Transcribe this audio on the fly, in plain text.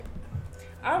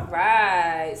All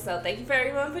right. So thank you for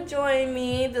everyone for joining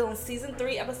me on season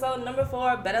 3, episode number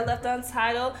 4, Better Left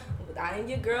Untitled. I am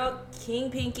your girl,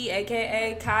 King Pinky,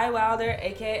 aka Kai Wilder,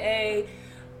 aka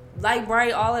Light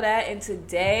Bright, all of that. And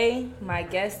today, my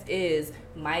guest is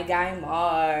my guy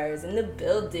Mars in the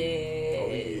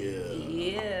building. Oh,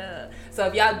 Yeah. So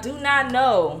if y'all do not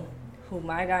know who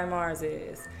my guy Mars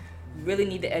is, you really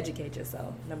need to educate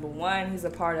yourself. Number one, he's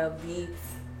a part of the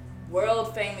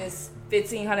world famous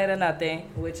 1500 or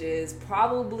Nothing, which is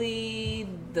probably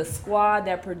the squad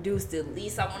that produced at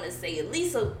least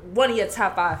one of your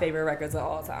top 5 favorite records of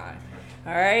all time.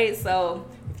 All right, so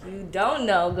if you don't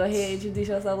know, go ahead and introduce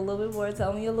yourself a little bit more.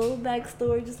 Tell me a little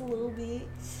backstory, just a little bit.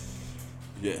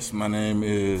 Yes, my name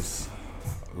is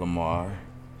Lamar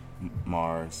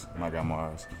Mars, my guy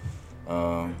Mars.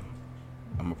 I'm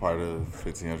a part of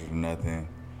 1500 or Nothing,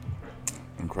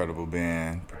 incredible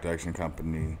band, production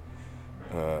company,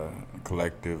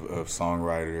 collective of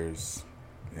songwriters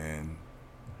and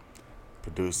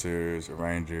producers,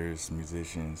 arrangers,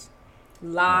 musicians.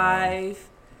 Live.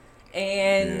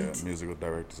 And yeah, musical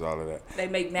directors, all of that. They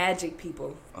make magic,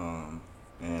 people. My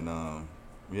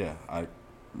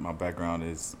background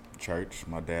is church.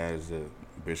 My dad is a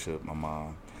bishop. My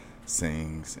mom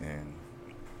sings, and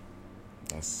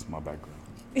that's my background.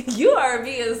 You are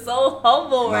being so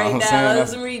humble right now.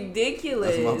 It's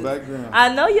ridiculous. That's my background.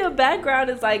 I know your background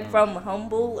is like from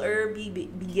humbler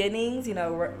beginnings,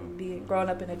 growing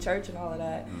up in the church and all of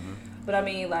that. Mm-hmm. But I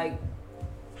mean, like,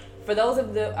 for those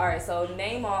of the, all right, so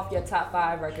name off your top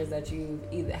 5 records that you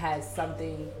either had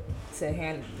something to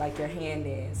hand, like your hand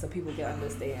in, so people can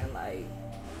understand, like,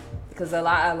 because a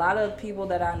lot of people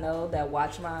that I know that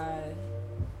watch my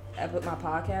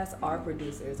podcast are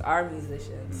producers, are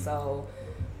musicians. So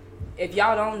if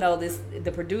y'all don't know this,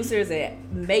 the producers that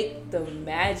make the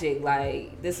magic,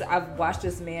 like this, I've watched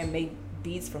this man make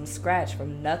beats from scratch,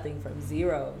 from nothing, from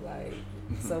zero. Like,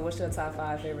 so what's your top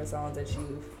 5 favorite songs that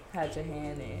you've had your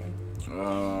hand in?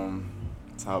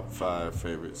 Top 5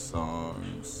 favorite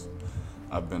songs.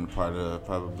 I've been part of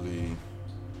probably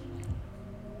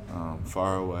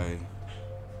Far Away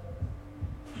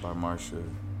by Marsha.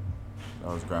 That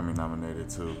was Grammy nominated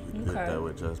too. We did that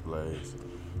with Just Blaze.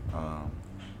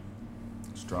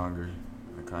 Stronger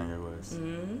by Kanye West.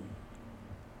 Mm-hmm.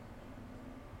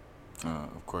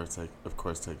 Of course,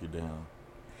 Take You Down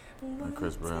by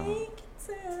Chris Brown.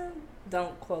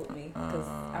 Don't quote me because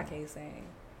I can't sing.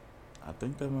 I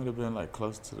think that might have been like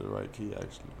close to the right key,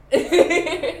 actually.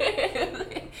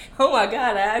 Oh my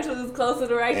God, I actually was close to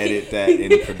the right key. Edit that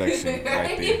in production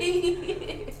right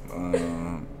there.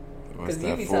 What's Because you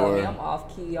that be for? telling me I'm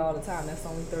off key all the time. That's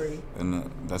only 3. And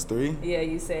that's 3? Yeah,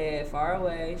 you said Far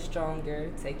Away,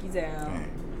 Stronger, Take You Down.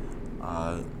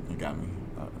 Dang. You got me.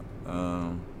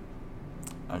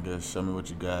 I guess Show Me What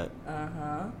You Got.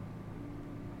 Uh-huh.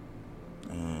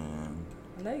 And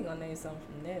I know you're going to name something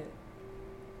from that.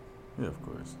 yeah, of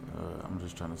course. I'm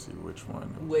just trying to see which one.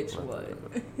 Which one?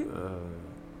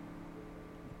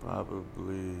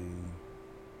 Probably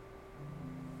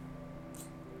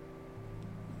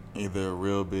either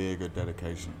Real Big or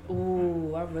Dedication.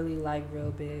 Ooh, I really like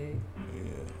Real Big. Yeah.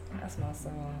 That's my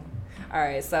song. All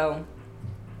right, so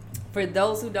for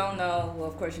those who don't know, well,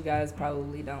 of course you guys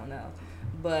probably don't know,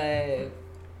 but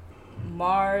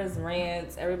Mars,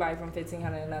 Rance, everybody from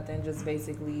 1500 and Nothing just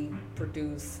basically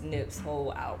produced Nip's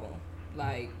whole album,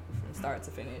 like from start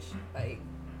to finish. Like,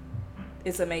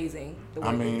 it's amazing. The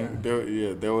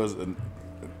work there was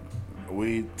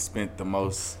we spent the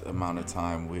most amount of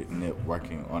time with Nip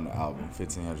working on the album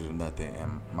 1500 and Nothing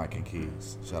and Mike and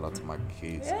Keys. Shout out to Mike and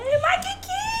Keys. Hey, Mike and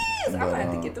Keys! I'm gonna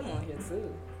have to get them on here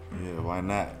too. Yeah, why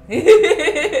not?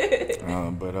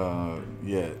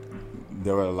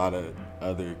 There were a lot of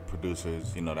other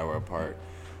producers, that were a part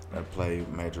that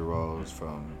played major roles,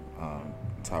 from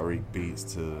Tariq Beats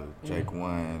to Jake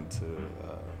One to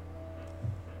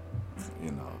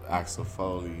Axel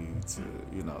Foley to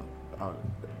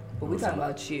But we talking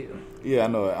about you. Yeah, I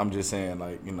know. I'm just saying,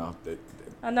 I know.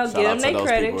 Give them their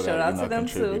credit. Shout out to them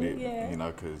too. contributed,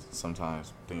 Yeah. because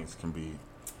sometimes things can be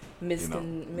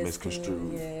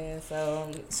misconstrued. Yeah.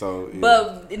 So, yeah.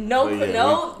 But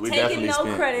we taking no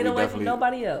credit away from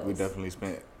nobody else. We definitely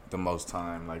spent the most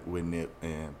time with Nip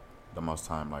and the most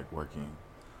time working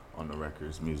on the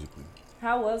records musically.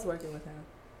 How was working with him?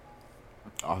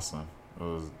 Awesome. It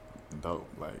was dope.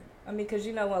 I mean, because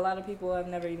a lot of people have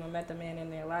never even met the man in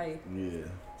their life. Yeah.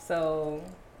 So,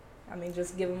 I mean,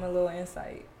 just give him a little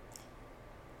insight.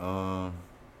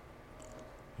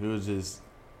 He was just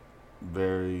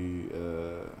very.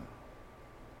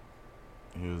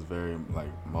 He was very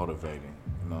motivating.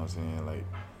 You know what I'm saying?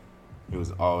 He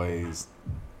was always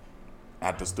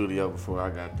at the studio before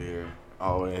I got there,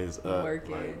 always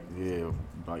working.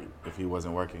 Like if he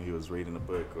wasn't working, he was reading a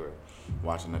book or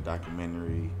watching a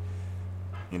documentary.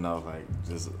 You know, like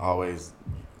just always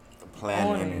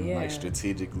planning and like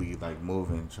strategically like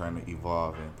moving, trying to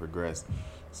evolve and progress.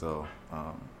 So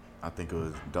I think it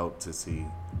was dope to see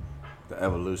the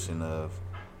evolution of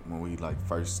when we like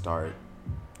first start,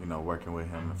 you know, working with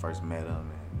him and first met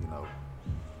him, and you know,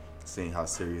 seeing how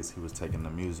serious he was taking the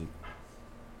music.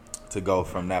 To go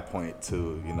from that point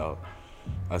to, you know,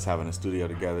 us having a studio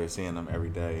together, seeing him every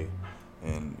day,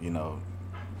 and you know,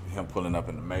 him pulling up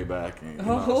in the Maybach, and you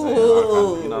know what I'm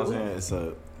saying, you know what I'm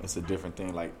saying. It's a different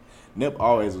thing. Like Nip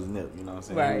always was Nip, you know what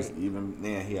I'm saying. Right. Even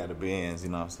then he had the Benz, you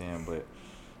know what I'm saying. But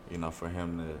you know, for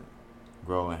him to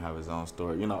grow and have his own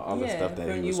story, you know, all the stuff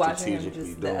that he was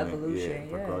strategically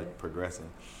doing, progressing.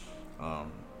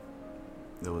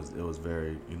 It was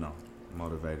very, you know,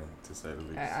 motivating to say the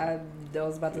least. I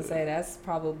was about to say that's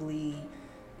probably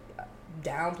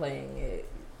downplaying it.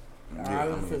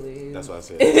 Honestly, I mean, that's what I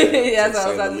said. That's what I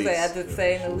was about to say. I had to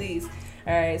say in the least.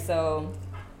 All right, so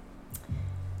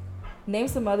name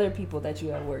some other people that you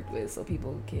have worked with, so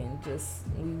people can just.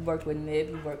 You worked with Nip,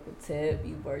 you worked with Tip,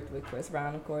 you worked with Chris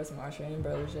Brown, of course, Marsha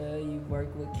Ambrosia. You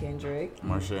worked with Kendrick.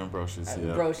 Marsha Ambrosius,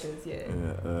 yeah. Ambrosius, yeah.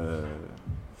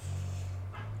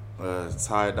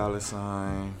 Ty Dolla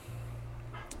 $ign.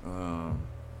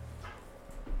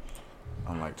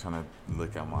 I'm like trying to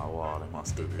look at my wall in my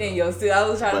studio. In your studio, I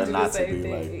was trying to do the same thing. But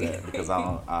not to be thing. like that, because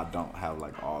I don't have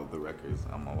like all the records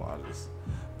on my wall list.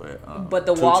 But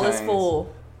the wall is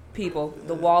full, people.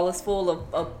 The wall is full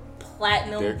of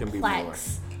platinum there can be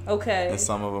plaques. More. Okay. And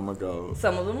some of them are gold.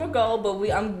 Some of them are gold, but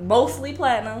I'm mostly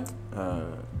platinum.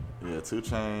 2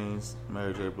 Chainz,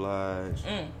 Mary J. Blige.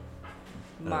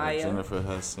 Maya. Jennifer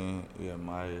Hudson,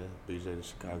 Maya, BJ the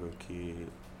Chicago Kid,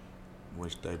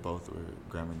 which they both were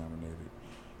Grammy nominated.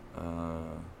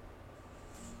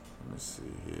 Let me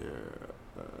see here.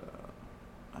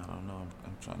 I don't know.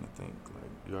 I'm trying to think.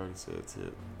 Like you already said,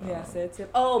 Tip. I said Tip.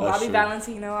 Oh, Bobby Usher.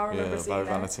 Valentino. I remember seeing Bobby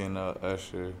that. Valentino,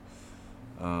 Usher,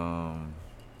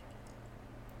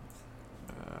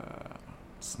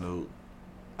 Snoop.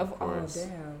 Oh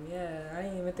damn! Yeah, I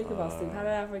didn't even think about Snoop. How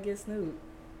did I forget Snoop?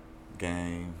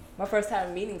 Game. My first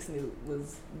time meeting Snoop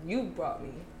was you brought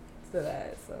me to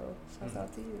that, so shouts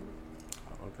out to you.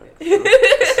 Okay.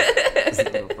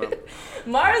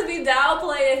 Mars be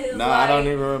downplaying his. No, I don't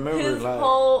even remember. His like,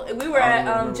 whole. We were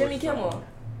at Jimmy Kimmel.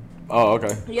 Oh,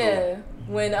 okay. Yeah, cool.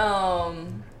 When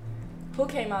who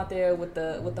came out there with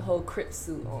the whole Crip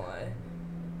suit on?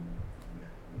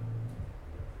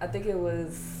 I think it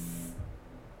was.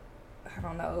 I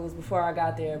don't know. It was before I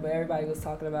got there, but everybody was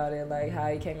talking about it, like how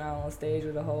he came out on stage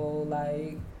with a whole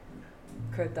like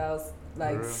Cripped out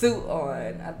like suit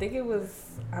on. I think it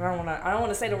was. I don't want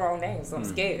to say the wrong name, so I'm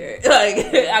scared.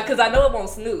 Like, because I know it won't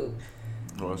Snoop.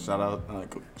 Well, shout out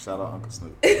Uncle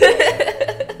Snoop.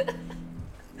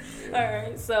 All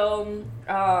right. So,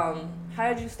 how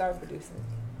did you start producing?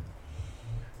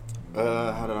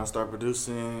 How did I start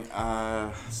producing?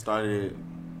 I started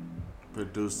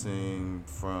producing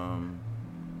from.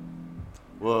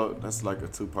 Well, that's like a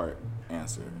 2-part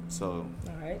answer. So.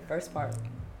 All right. First part.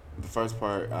 The first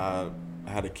part, I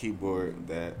had a keyboard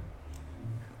that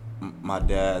my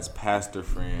dad's pastor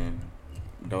friend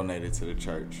donated to the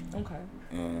church. Okay.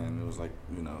 And it was like,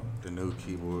 you know, the new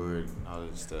keyboard and all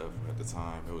this stuff at the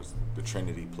time. It was the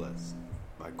Trinity Plus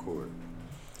by Chord.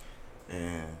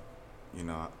 And, you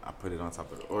know, I put it on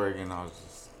top of the organ. I was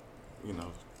just, you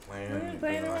know, playing and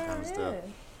doing all that kind of stuff.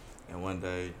 And one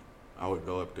day, I would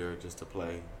go up there just to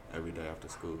play every day after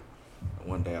school. And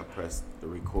one day I pressed the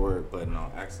record button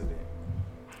on accident,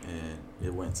 and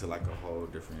it went to like a whole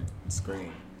different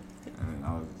screen, and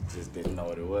I just didn't know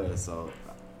what it was. So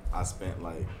I spent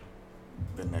like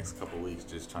the next couple weeks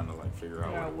just trying to like figure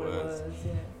out what it was.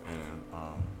 And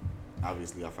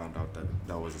obviously I found out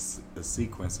that was a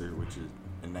sequencer, which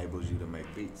enables you to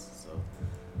make beats. So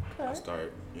I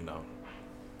started, you know,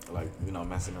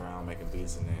 messing around making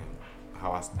beats, and then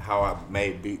how I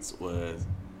made beats was.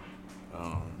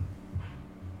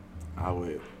 I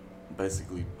would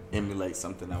basically emulate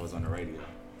something that was on the radio,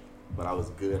 but I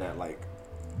was good at like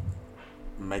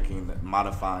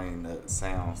modifying the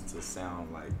sounds to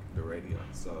sound like the radio.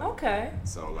 So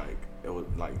So like it was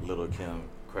like Lil' Kim,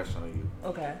 Crush on You.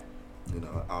 Okay. You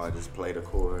know, I would just play the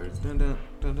chords, dun dun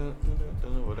dun dun dun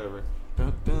dun, whatever,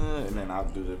 dun dun, and then I'll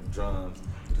do the drums.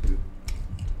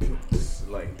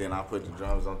 Like then I put the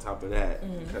drums on top of that,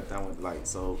 cut down with like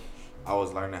so. I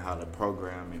was learning how to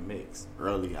program and mix.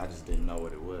 Early, I just didn't know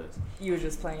what it was. You were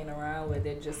just playing around with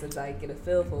it just to like get a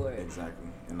feel for it. Exactly.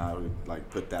 And I would like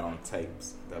put that on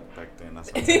tapes. That back then,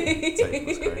 that's what tape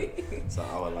was great. So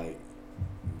I would like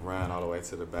run all the way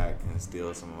to the back and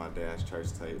steal some of my dad's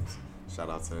church tapes. Shout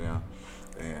out to them.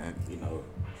 And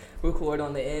record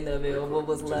on the end of it or what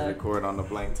was just left. Record on the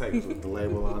blank tapes with the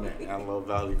label on it, Antelope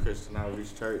Valley Christian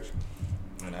Outreach Church.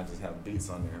 And I just have beats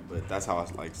on there. But that's how I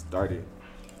like started.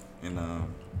 And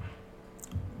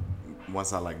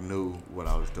once I like knew what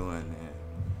I was doing,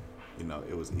 and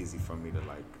it was easy for me to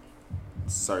like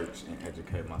search and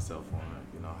educate myself on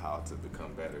how to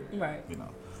become better. Right.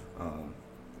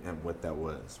 And what that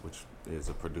was, which is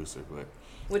a producer, but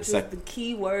which is the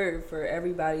key word for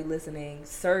everybody listening.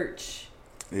 Search.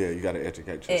 Yeah, you got to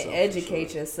educate yourself. And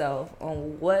educate yourself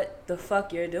on what the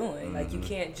fuck you're doing. Mm-hmm. Like you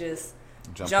can't just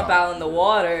jump out in the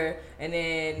water and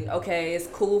then it's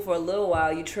cool for a little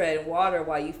while. You tread water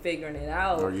while you figuring it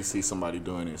out. Or you see somebody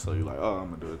doing it, so you're like, oh,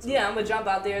 I'm gonna do it too. Yeah, I'm gonna jump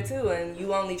out there too, and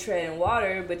you only tread in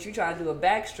water, but you trying to do a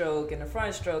backstroke and a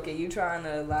front stroke, and you trying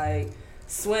to like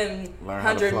swim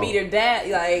 100-meter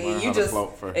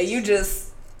you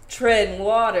just treading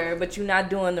water, but you're not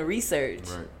doing the research.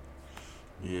 Right.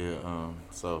 Yeah.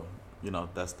 So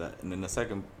that's that, and then the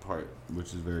second part, which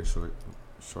is very short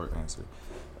answer.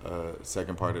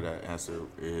 Second part of that answer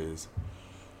is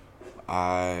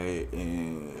what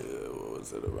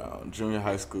was it, around junior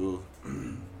high school?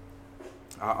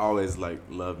 I always like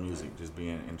loved music, just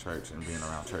being in church and being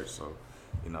around church. So,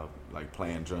 like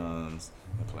playing drums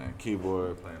and playing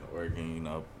keyboard, playing the organ,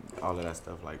 all of that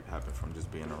stuff like happened from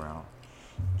just being around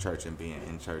church and being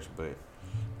in church. But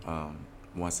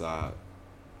once I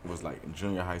was like in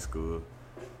junior high school,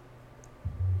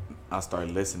 I started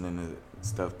listening to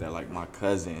stuff that like my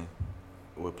cousin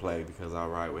would play because I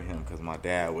ride with him because my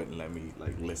dad wouldn't let me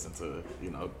like listen to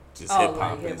just hip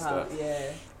hop and stuff.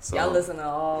 Yeah. So y'all listen to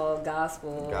all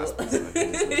gospel. Gospel. Listen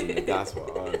to gospel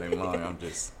all day long. I'm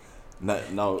just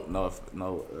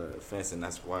no offense, and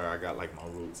that's where I got like my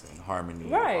roots and harmony.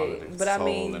 Right. And all of the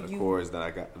soul and the chords that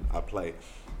I play.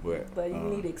 But you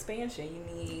need expansion. You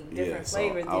need different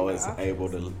flavors. I was able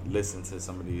to listen to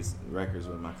some of these records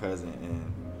with my cousin,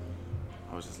 and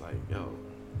I was just like, yo,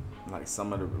 like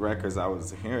some of the records I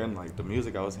was hearing, like the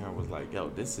music I was hearing was like, yo,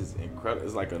 this is incredible.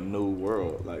 It's like a new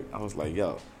world. Like I was like,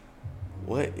 yo,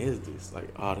 what is this? Like,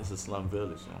 oh, this is Slum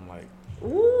Village. And I'm like,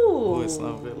 ooh, who is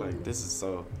Slum Village? Like this is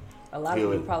so. A lot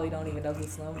of people probably don't even know who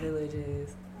Slum Village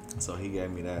is. So he gave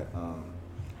me that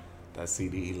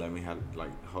CD. He let me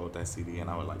hold that CD, and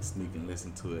I would like sneak and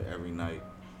listen to it every night.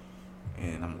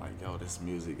 And I'm like, yo, this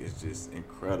music is just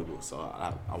incredible. So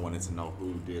I wanted to know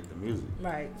who did the music.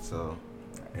 Right. So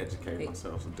I educated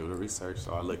myself and do the research.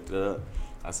 So I looked it up.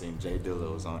 I seen Jay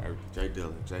Dilla was on Jay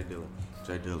Dilla.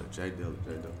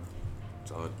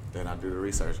 So then I do the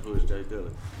research. Who is Jay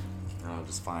Dilla? And I'll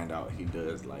just find out he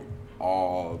does like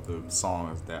all the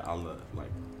songs that I love.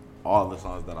 Like all the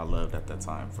songs that I loved at that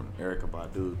time, from Erykah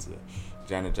Badu to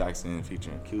Janet Jackson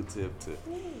featuring Q-Tip to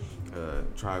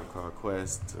Tribe Called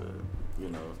Quest to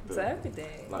to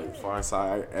everything. Like Far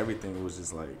Side, everything was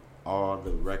just like all the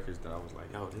records that I was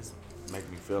like, yo, this make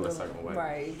me feel a certain way.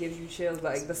 Right, it gives you chills.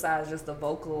 Like besides just the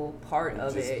vocal part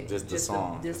of it, just the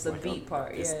song, just the like beat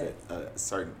part. It's a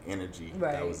certain energy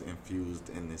that was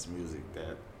infused in this music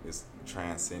that is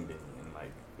transcendent and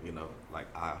like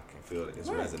I can feel that it's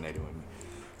resonating with me.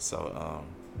 So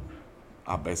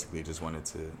I basically just wanted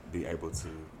to be able to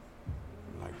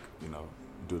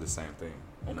do the same thing.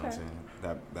 You know what I'm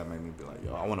saying? That made me be like,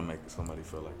 yo, I want to make somebody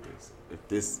feel like this. If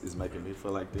this is making me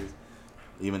feel like this,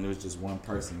 even if it's just one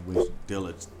person, which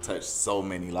Dilla touched so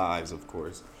many lives, of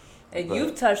course. And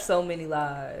you've touched so many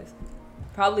lives.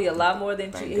 Probably a lot more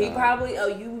than you. He probably,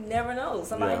 you never know.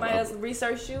 Somebody might have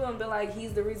researched you and be like,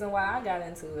 he's the reason why I got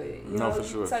into it. For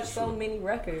sure. You touched so many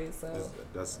records. So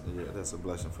that's a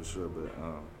blessing for sure.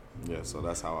 But so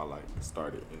that's how I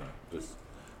started. Just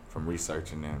from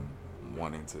researching and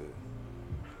wanting to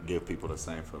give people the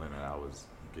same feeling that I was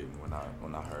getting when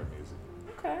I heard music.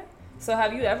 Okay. So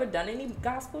have you ever done any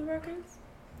gospel records?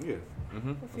 Yeah.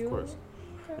 Of course.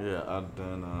 Okay. Yeah, I've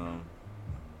done.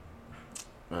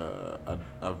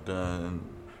 I've done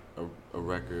a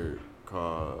record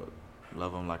called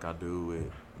 "Love 'Em Like I Do"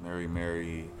 with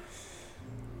Mary,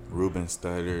 Ruben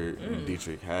Studdard, and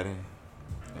Dietrich Haddon,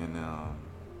 and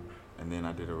then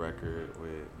I did a record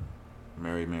with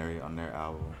Mary on their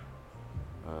album.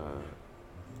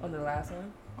 On the last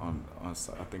one? On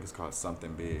I think it's called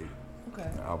Something Big. Okay.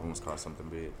 The album was called Something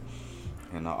Big,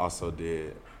 and I also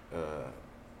did a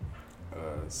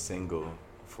single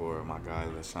for my guy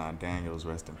LaShawn Daniels,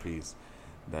 rest in peace.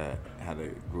 that had a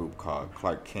group called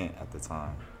Clark Kent at the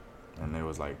time, and it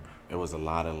was a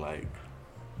lot of like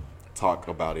talk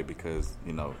about it because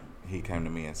he came to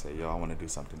me and said, "Yo, I want to do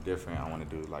something different. I want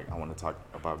to talk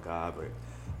about God, but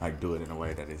like do it in a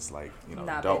way that it's like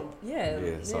Not dope."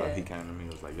 Yeah. So he came to me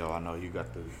and was like, "Yo, I know you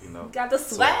got the got the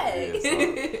swag."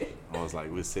 So I was like,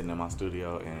 we were sitting in my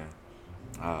studio, and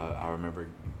I remember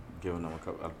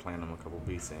playing them a couple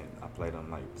beats, and I played them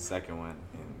like the second one,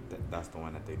 and that's the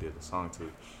one that they did the song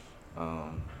to.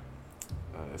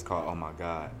 It's called "Oh My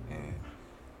God," and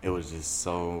it was just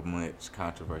so much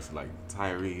controversy. Like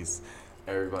Tyrese,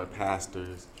 everybody,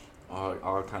 pastors,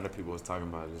 all kind of people was talking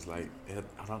about it. Just like,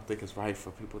 I don't think it's right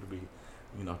for people to be,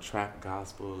 trap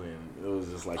gospel, and it was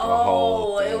just like a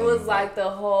whole thing. It was like the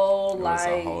whole It was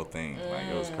a whole thing. Like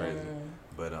it was crazy.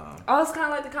 But it's kind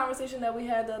of like the conversation that we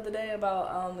had the other day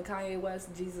about the Kanye West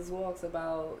Jesus Walks,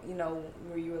 about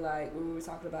where you were like, we were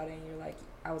talking about it, and you're like,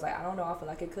 I was like, I don't know, I feel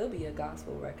like it could be a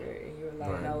gospel record, and you were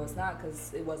like, no, it's not,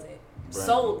 because it wasn't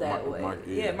sold that way.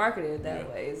 Marketed that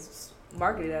way. It's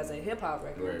marketed as a hip hop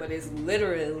record, but it's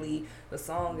literally, the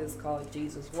song is called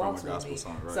Jesus Walks with Me,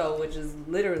 so which is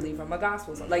literally from a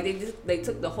gospel song. Like they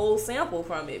took the whole sample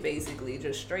from it, basically,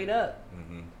 just straight up.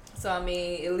 So I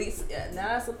mean, at least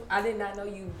now I did not know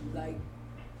you like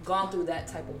gone through that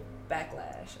type of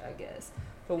backlash, I guess,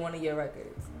 for one of your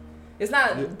records. It's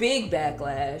not big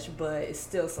backlash, but it's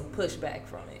still some pushback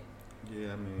from it.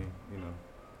 Yeah, I mean,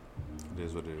 it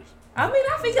is what it is. I mean,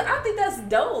 I think that's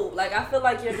dope. Like, I feel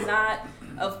like you're not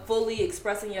fully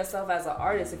expressing yourself as an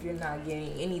artist if you're not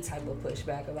getting any type of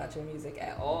pushback about your music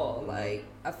at all. Like,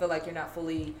 I feel like you're not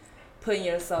fully putting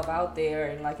yourself out there,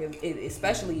 and like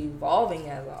especially evolving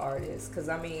as an artist, because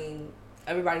I mean,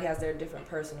 everybody has their different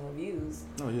personal views.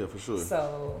 Oh yeah, for sure.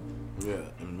 So yeah,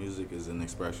 and music is an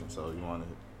expression, so you want to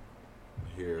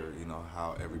hear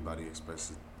how everybody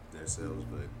expresses themselves.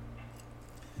 But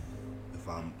if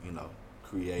I'm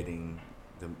creating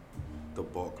the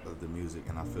bulk of the music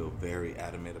and I feel very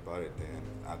adamant about it, then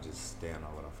I just stand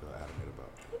on what I feel adamant about.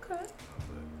 Okay.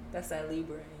 That's that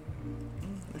Libra in you.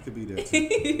 It could be that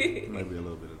too. Maybe a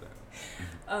little bit of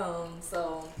that.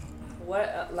 So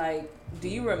what, do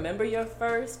you remember your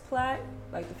first plaque?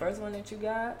 Like the first one that you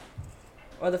got?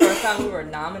 Or the first time you were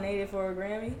nominated for a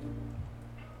Grammy?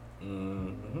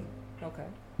 Mm-hmm. Okay.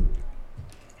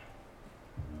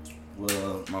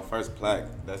 Well, my first plaque,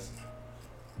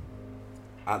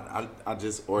 I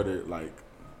just ordered, I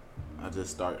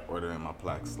just started ordering my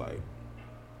plaques,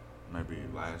 maybe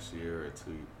last year or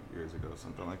 2 years ago,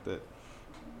 something like that.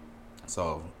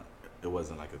 So it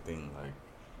wasn't like a thing,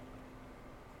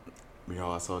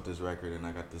 I sold this record and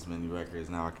I got this many records,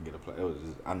 now I can get a plaque. It was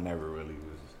just, I never really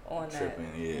was on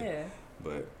tripping. That. Yeah.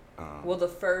 But, well, the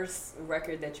first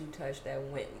record that you touched that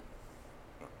went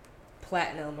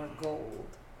platinum or gold,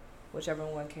 whichever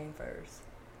one came first?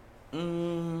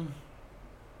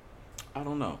 I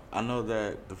don't know. I know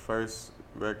that the first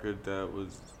record that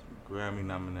was Grammy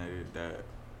nominated that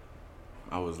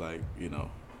I was a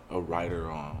writer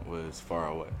on was Far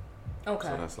Away. Okay.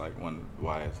 So that's why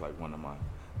it's one of my,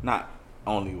 not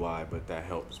only why, but that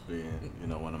helps being,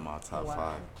 one of my top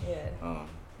five. Yeah.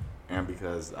 And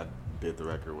because I did the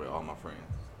record with all my friends,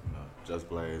 Just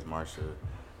Blaze, Marsha,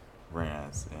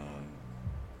 Rance, and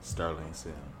Sterling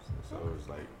Sims. So it was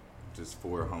just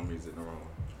 4 homies in a row.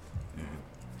 And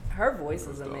her voice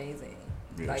is amazing.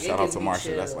 Yeah, shout out to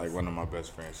Marsha. That's one of my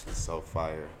best friends. She's so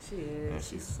fire. She is. And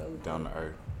she's so down to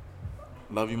earth.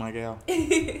 Love you, my gal.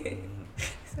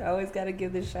 So I always got to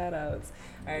give the shout outs.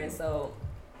 All right, so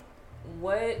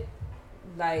what,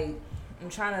 I'm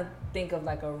trying to think of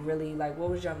a really, what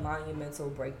was your monumental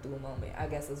breakthrough moment? I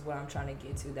guess is what I'm trying to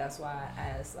get to. That's why I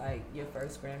asked, your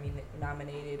first Grammy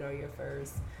nominated or your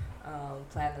first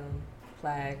platinum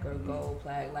plaque or gold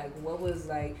plaque. What was,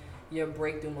 your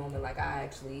breakthrough moment? I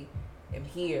actually am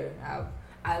here.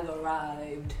 I've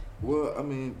arrived. Well, I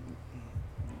mean,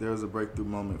 there was a breakthrough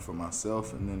moment for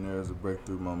myself, and then there was a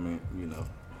breakthrough moment,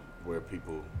 where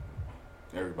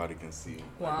everybody can see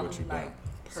what you've done.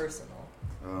 Personal.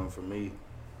 For me,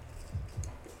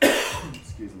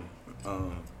 excuse me.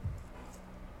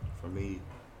 For me,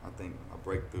 I think a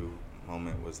breakthrough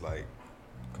moment was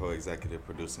co-executive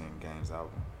producing Game's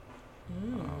album.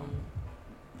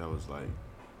 That was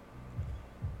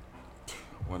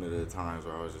one of the times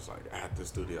where I was just at the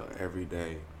studio every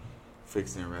day,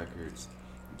 fixing records,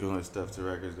 doing stuff to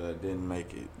records that didn't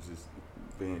make it, just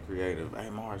being creative. Hey,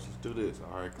 Mars, let's do this.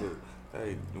 All right, good.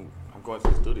 Hey, I'm going to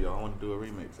the studio. I want to do a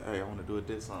remix. Hey, I want to do a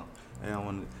diss song. Hey, I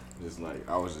want to just like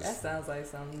I was just. That sounds like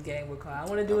some gang would call. I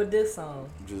want to do a diss song.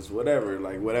 Just whatever,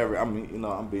 like whatever. I mean,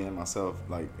 I'm being myself,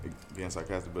 like being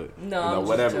sarcastic, but no,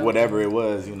 whatever it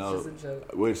was, just a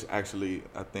joke. Which actually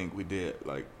I think we did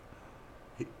like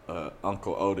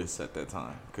Uncle Otis at that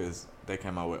time, because they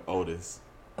came out with Otis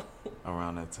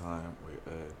around that time with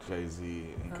Jay-Z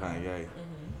and Kanye,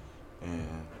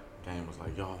 and Game was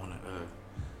like, "Y'all wanna?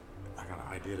 I got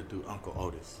an idea to do Uncle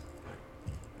Otis. Like,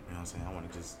 you know what I'm saying? I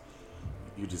want to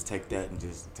you just take that and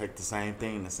just take the same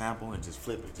thing, the sample, and just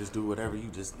flip it. Just do whatever. You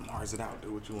just Mars it out.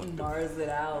 Do what you want to do. Mars it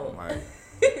out. Like,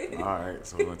 all right.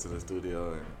 So we went to the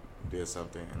studio and did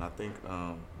something, and I think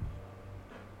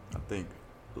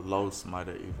Los might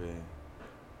have even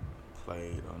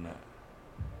played on that.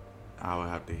 I would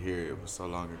have to hear it. It was so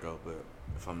long ago, but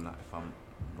if I'm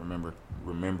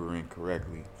remembering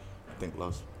correctly, I think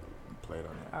Los played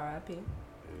on that. R.I.P.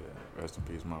 Yeah, rest in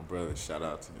peace, my brother. Shout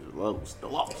out to the Los.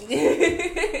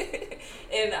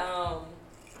 And all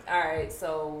right.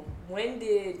 So when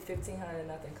did 1500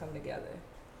 Nothing come together?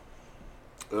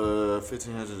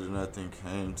 1500 Nothing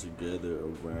came together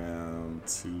around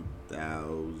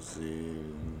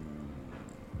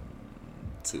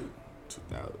 2002,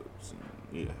 2000.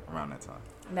 Yeah, around that time.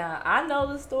 Now, I know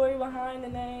the story behind the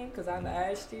name because I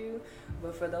asked you,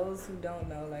 but for those who don't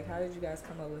know, like, how did you guys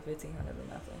come up with 1500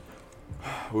 Nothing?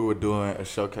 We were doing a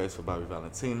showcase for Bobby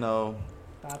Valentino.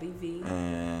 Bobby V.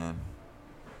 And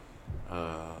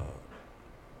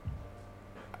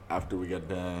after we got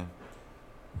done,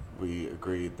 we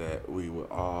agreed that we would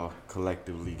all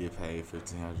collectively get paid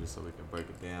 $1,500 so we could break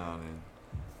it down and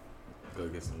go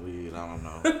get some weed. I don't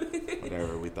know.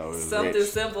 Whatever we thought was something rich.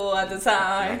 Simple at the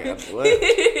time. What?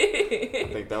 I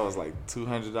think that was like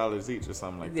 $200 each or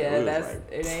something like that. Yeah, that's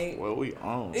like, it ain't. Well, we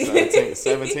own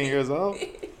 17 years old.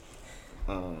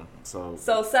 So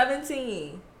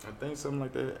 17. I think something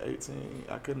like that. 18.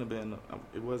 I couldn't have been.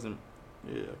 It wasn't.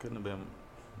 Yeah, I couldn't have been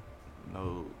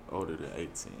no older than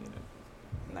 18.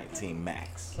 19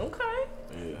 max. Okay.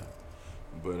 Yeah,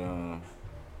 but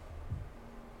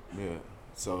yeah.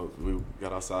 So we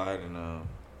got outside and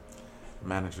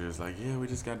manager is like, yeah, we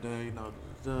just got done. You know,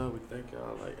 we thank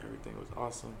y'all. Like everything was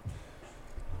awesome.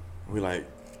 We like.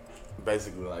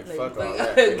 Basically, like fuck all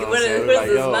that. You know where's like,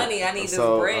 this money? I need this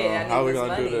bread. I need how we this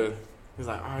gonna money. do the? He's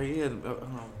like, all right, yeah.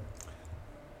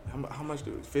 How much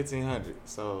do it? $1,500.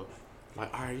 So,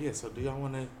 like, all right, yeah. So, do y'all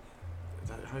want to?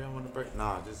 How y'all want to break?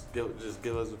 Nah, just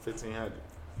give us the $1,500.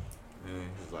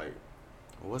 And he's like,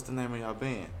 well, what's the name of y'all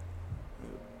band?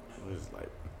 We was like,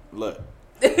 look.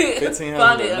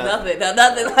 $1,500.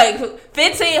 Nothing like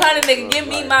 $1,500, nigga. Give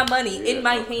me my money in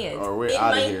my hands. Or we're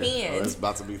out of here. Or it's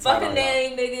about to be fucking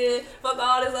name, nigga. Fuck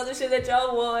all this other shit that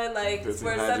y'all want. Like for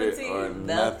 17,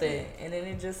 nothing. And then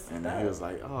it just. And then he was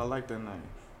like, "Oh, I like that name."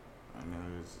 And then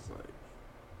he was just like,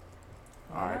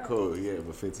 "All right, cool, yeah,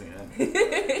 but 15,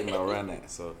 you know, around that."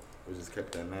 So we just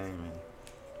kept that name, and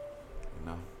you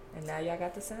know. And now y'all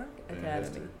got the Sound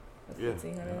Academy. The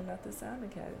 1500 Nothing Sound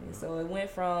Academy. So it went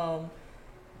from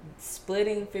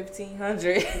splitting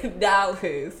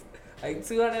 $1,500, like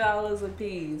 $200 a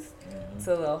piece,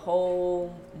 to the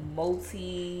whole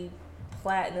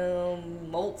multi-platinum,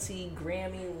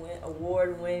 multi-Grammy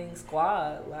award-winning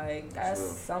squad. Like that's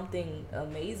something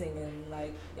amazing, and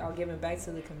like y'all giving back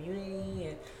to the community,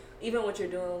 and even what you're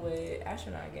doing with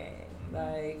Astronaut Gang,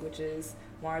 like which is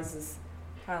Mars's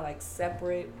kind of like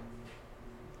separate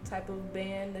type of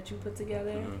band that you put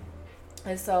together.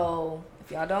 And so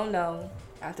if y'all don't know,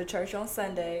 after church on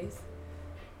Sundays,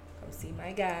 come see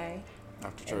my guy.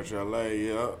 After church LA,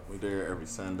 yeah, we're there every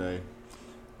Sunday.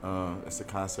 It's a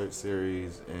concert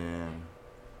series and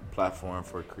platform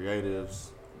for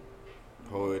creatives,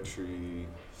 poets,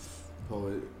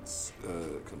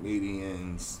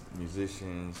 comedians,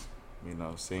 musicians, you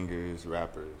know, singers,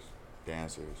 rappers,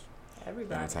 dancers,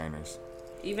 everybody, entertainers,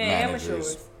 even managers,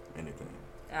 amateurs, anything.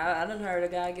 I done heard a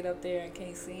guy get up there and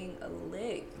can't sing a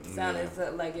lick. Sounded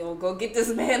like, yo, go get this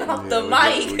man off the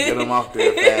mic. We get him off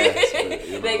there fast. But,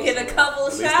 you know, they get a couple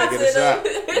shots in him.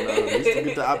 You know, at least they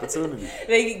get the opportunity.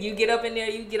 You get up in there,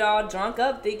 you get all drunk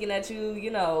up thinking that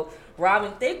you know,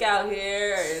 robbing thick out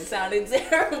here and sounding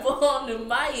terrible on the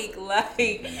mic.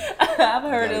 Like, I've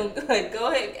heard him, like, go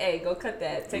ahead, hey, go cut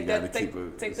that. Take that, take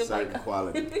the certain mic.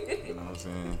 quality. You know what I'm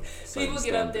saying? People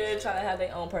get up there and try to have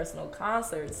their own personal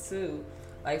concerts, too.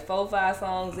 Like 4-5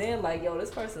 songs in, like, yo,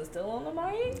 this person's still on the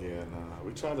mic? Yeah, nah.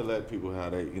 We try to let people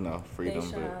have their, you know, freedom,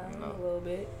 they shine but, you know, a little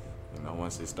bit. You know,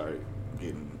 once they start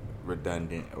getting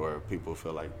redundant or people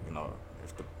feel like, you know,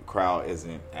 if the crowd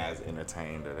isn't as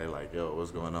entertained, or they're like, yo,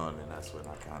 what's going on? And that's when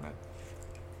I kind of,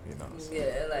 you know. So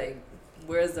yeah, like,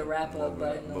 where's the wrap up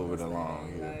button? Move it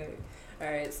along. Yeah. Like,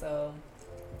 all right, so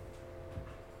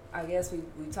I guess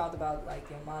we talked about like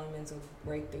your monumental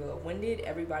breakthrough. When did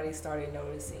everybody started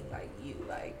noticing like you?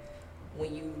 Like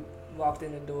when you walked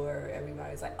in the door,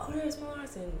 everybody's like, "Oh, there's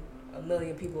Mars," and a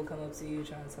million people come up to you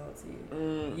trying to talk to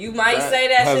you. You might say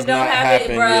that shit don't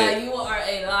happen, bruh. You are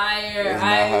a liar.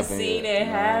 I've seen it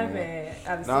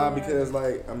happen. Nah, because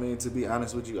like, I mean, to be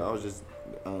honest with you, I was just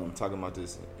talking about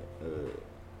this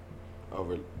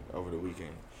over the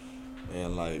weekend,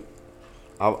 and like,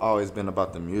 I've always been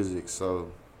about the music,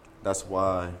 so that's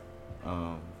why,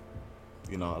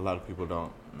 you know, a lot of people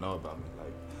don't know about me.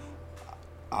 Like,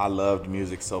 I loved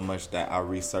music so much that I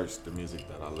researched the music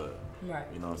that I love. Right.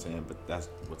 You know what I'm saying? But that's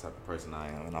what type of person I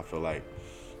am. And I feel like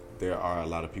there are a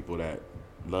lot of people that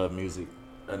love music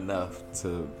enough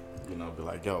to, you know, be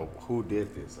like, yo, who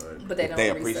did this? Or but if they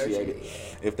appreciate it.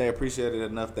 Yeah. If they appreciate it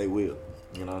enough, they will.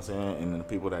 You know what I'm saying? And then the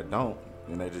people that don't,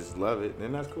 and they just love it,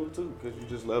 then that's cool too, because you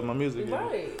just love my music.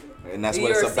 Right. And that's what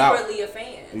it's about. You're secretly a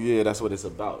fan. Yeah, that's what it's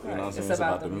about. Right. You know what I'm saying? It's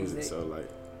about the music. So, like,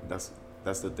 that's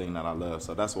the thing that I love.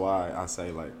 So that's why I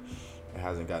say, like, it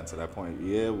hasn't gotten to that point.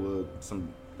 Yeah, well,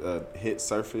 some hit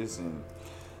surface and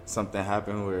something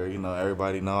happened where, you know,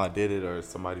 everybody know I did it, or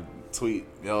somebody tweet,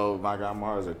 yo, my guy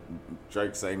Mars, or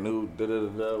Drake say nude,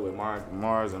 da-da-da-da, with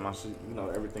Mars, and my shit, you know,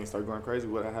 everything started going crazy.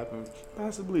 Would that happen?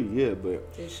 Possibly, yeah, but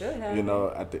it should happen. You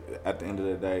know, at the end of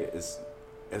the day, it's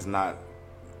not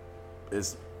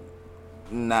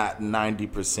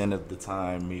 90% of the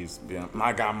time me being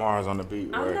my guy Mars on the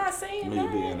beat. I'm not saying me that.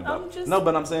 Being about, I'm just... No,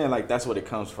 but I'm saying, like, that's what it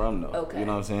comes from, though. Okay. You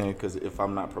know what I'm saying? Because if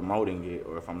I'm not promoting it,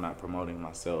 or if I'm not promoting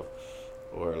myself,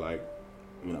 or, like,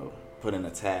 you know, putting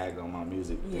a tag on my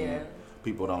music, then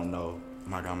people don't know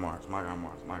my guy Mars, my guy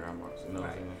Mars, my guy Mars. You know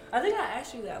what I'm saying? I think I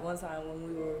asked you that one time when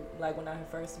we were, like, when I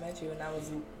first met you, and I was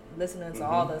listening to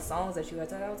all the songs that you had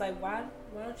done. I was like, why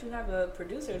don't you have a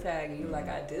producer tag? And you were like,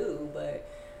 I do, but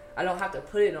I don't have to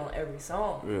put it on every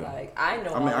song. Yeah. Like, I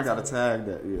know. I mean, I got a tag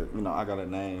that, you know, I got a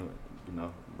name, you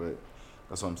know, but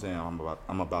that's what I'm saying.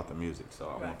 I'm about the music, so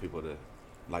I want people to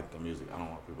like the music. I don't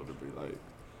want people to be like,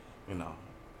 you know,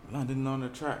 nothing on the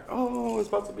track. Oh, it's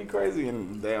about to be crazy,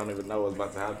 and they don't even know what's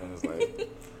about to happen. It's like,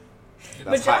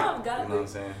 that's hype. You know what I'm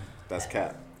saying? That's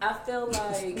cap. I feel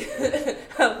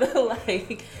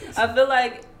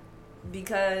like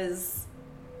because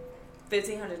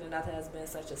 1500 and Nothing has been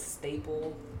such a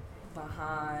staple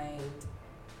behind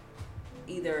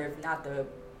either, if not the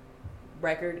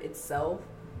record itself,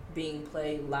 being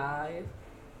played live,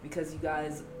 because you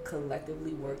guys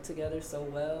collectively work together so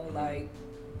well. Mm-hmm. Like,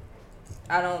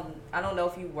 I don't know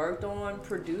if you worked on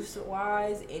producer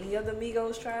wise any of the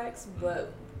Migos tracks,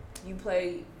 but you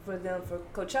played for them for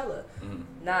Coachella,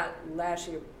 not last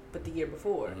year but the year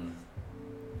before. Mm-hmm.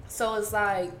 So it's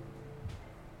like,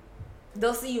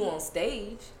 they'll see you on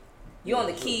stage. You on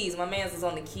the keys. My man's is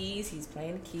on the keys. He's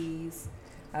playing the keys.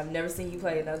 I've never seen you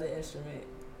play another instrument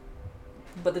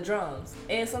but the drums,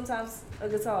 and sometimes a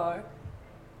guitar.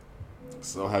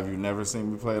 So have you never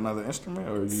seen me play another instrument,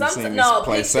 or you seen me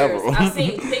play pictures. several? I've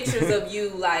seen pictures of you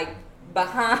like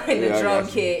behind the drum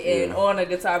kit and on a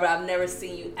guitar, but I've never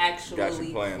seen you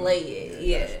actually play it.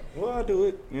 Yeah. Well, I do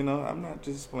it. You know, I'm not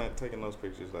just taking those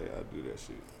pictures. Like, I do that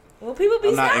shit. Well, people be.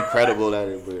 I'm not incredible at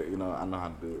it, but you know, I know how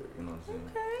to do it. You know what I'm saying?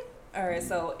 Okay. All right.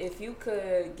 So if you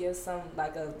could give some,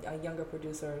 like, a younger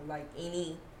producer, like,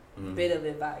 any bit of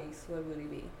advice, what would it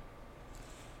be?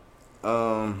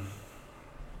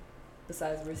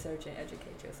 Besides research and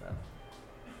educate yourself.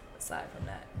 Aside from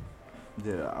that.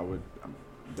 Yeah, I would.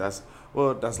 That's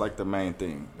like the main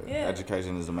thing.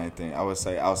 Education is the main thing. I would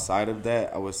say outside of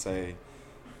that, I would say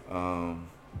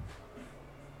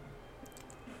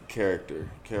character.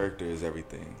 Character is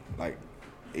everything. Like,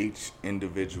 each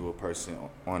individual person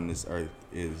on this earth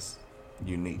is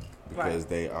unique because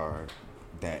they are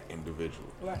that individual.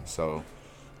 Right. So,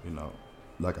 you know,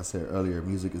 like I said earlier,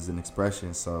 music is an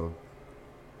expression. So,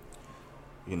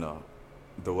 you know,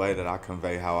 the way that I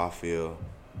convey how I feel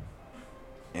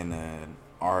in an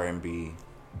R&B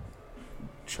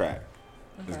track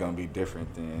is going to be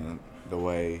different than the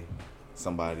way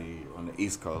somebody on the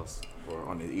East Coast or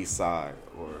on the East Side,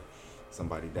 or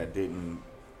somebody that didn't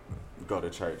go to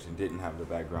church and didn't have the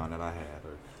background that I had,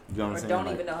 or you know what I'm saying? Don't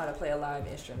even know how to play a live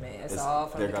instrument. It's all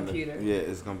from the computer. Yeah,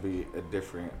 it's going to be a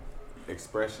different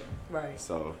expression. Right.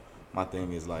 So my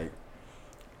thing is, like,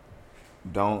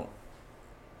 don't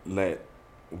let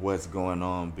what's going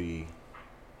on be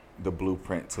the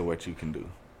blueprint to what you can do.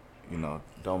 You know,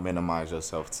 don't minimize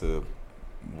yourself to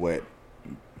what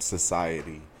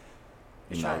society,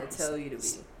 trying to tell you to be.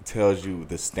 Tells you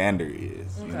the standard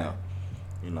is, Okay.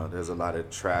 You know, there's a lot of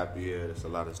trap, there's a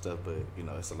lot of stuff, but,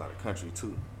 it's a lot of country,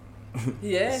 too.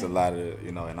 Yeah. It's a lot of,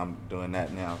 and I'm doing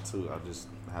that now, too. I just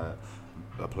had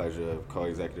a pleasure of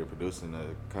co-executive producing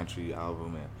a country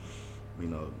album and,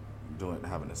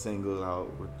 having a single out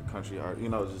with the country art,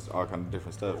 just all kind of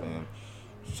different stuff. And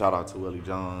shout out to Willie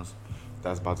Jones.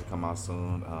 That's about to come out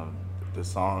soon. The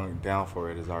song Down For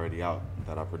It is already out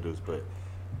that I produced, but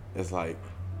it's like,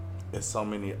 there's so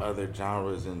many other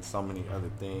genres and so many other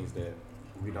things that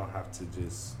we don't have to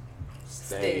just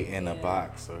stay in a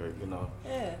box or,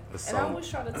 Yeah. And I always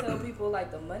try to tell people,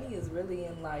 like, the money is really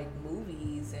in, like,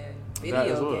 movies and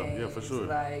video games. Yeah, for sure.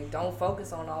 Like, don't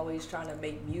focus on always trying to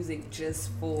make music just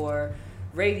for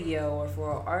radio or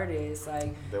for artists.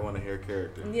 Like, they want to hear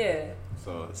character. Yeah.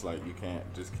 So it's like you can't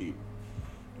just keep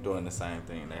doing the same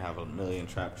thing. They have a million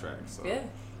trap tracks. So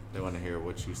they want to hear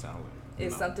what you sound like.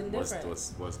 It's something different.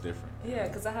 What's different? Yeah,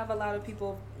 because I have a lot of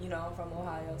people, from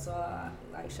Ohio. So,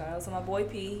 shout out to my boy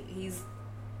P.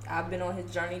 I've been on his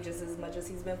journey just as much as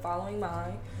he's been following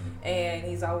mine. And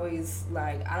he's always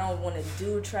like, I don't want to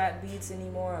do trap beats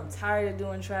anymore. I'm tired of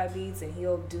doing trap beats. And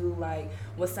he'll do, like,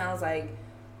 what sounds like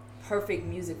perfect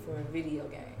music for a video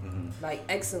game. Like,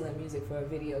 excellent music for a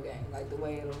video game. Like, the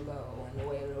way it'll go and the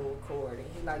way it'll record. And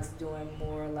he likes doing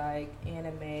more, like,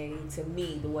 anime to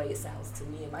me, the way it sounds to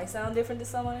me. It might sound different to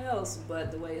someone else,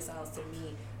 but the way it sounds to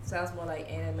me, it sounds more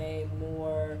like anime,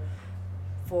 more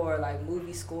for, like,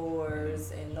 movie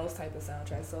scores and those type of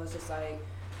soundtracks. So it's just like,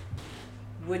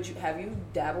 have you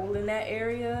dabbled in that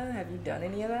area? Have you done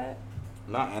any of that?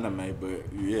 Not anime,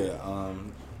 but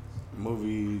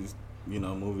movies,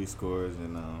 movie scores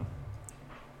and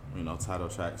title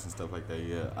tracks and stuff like that.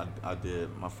 Yeah, I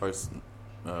did. My first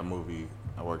movie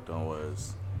I worked on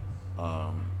was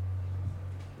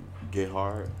Get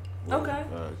Hard.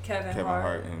 With, Kevin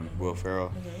Hart and Will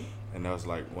Ferrell. And that was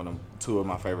like two of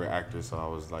my favorite actors, so I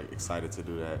was like excited to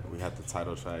do that. We had the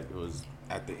title track. It was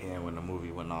at the end when the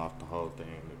movie went off, the whole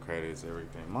thing, the credits,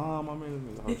 everything. Mom, I'm in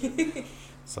this whole shit.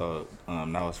 So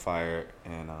that was fire.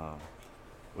 And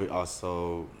we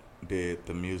also did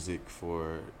the music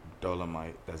for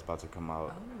Dolomite that's about to come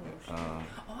out.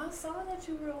 I saw that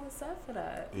you were on set for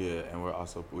that. Yeah, and we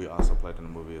also played in the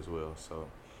movie as well. So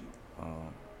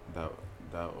that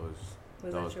was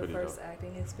your pretty first dope.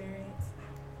 acting experience?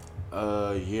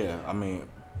 Yeah. I mean,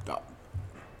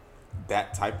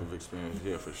 that type of experience,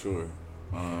 yeah, for sure.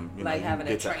 Like having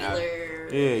a trailer.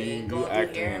 You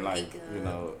acting in like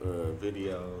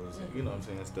videos, and, you know what I'm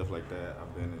saying, stuff like that.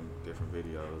 I've been in different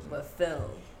videos. But film.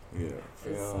 Yeah,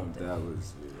 film. That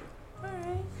was All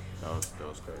right. That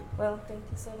was crazy. Well, thank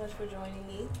you so much for joining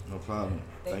me. No problem.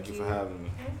 Thank you for having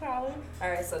me. No problem. All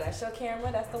right, so that's your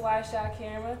camera. That's the wide shot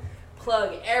camera.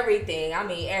 Plug everything. I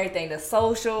mean, everything. The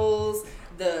socials,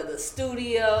 the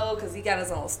studio, because he got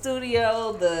his own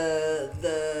studio,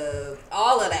 the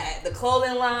all of that. The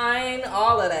clothing line,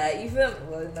 all of that. You feel me?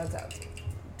 Well, no top.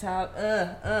 Okay,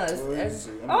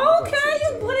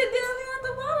 you put it down there at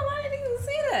the bottom. I didn't even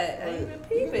see that. I didn't even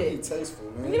peep it. Be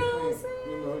tasteful, man. You know what I'm saying?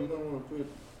 You don't want to put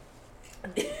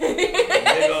big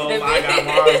old I got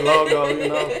Mars logo,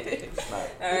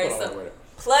 All right, so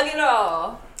plug it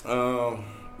all.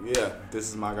 Yeah, this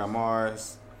is My Guy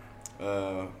Mars.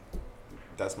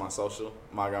 That's my social,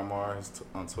 My Guy Mars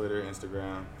on Twitter,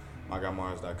 Instagram,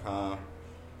 myguyMars.com.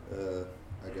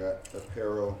 I got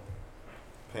apparel,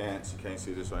 pants. You can't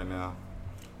see this right now.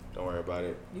 Don't worry about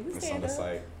it. It's on the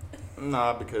site.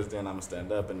 Nah, because then I'm gonna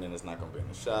stand up and then it's not gonna be in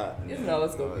the shot. You know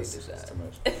it's gonna be in the shot. It's too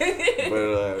much.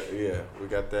 But yeah, we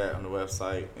got that on the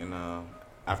website and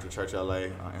After Church LA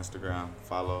on Instagram.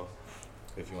 Follow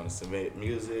if you want to submit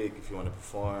music, if you want to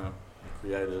perform,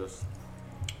 creatives.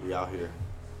 We out here.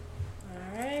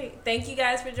 All right. Thank you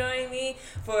guys for joining me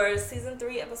for season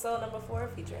 3, episode number 4,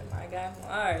 featuring My Guy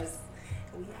Mars.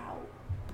 We out.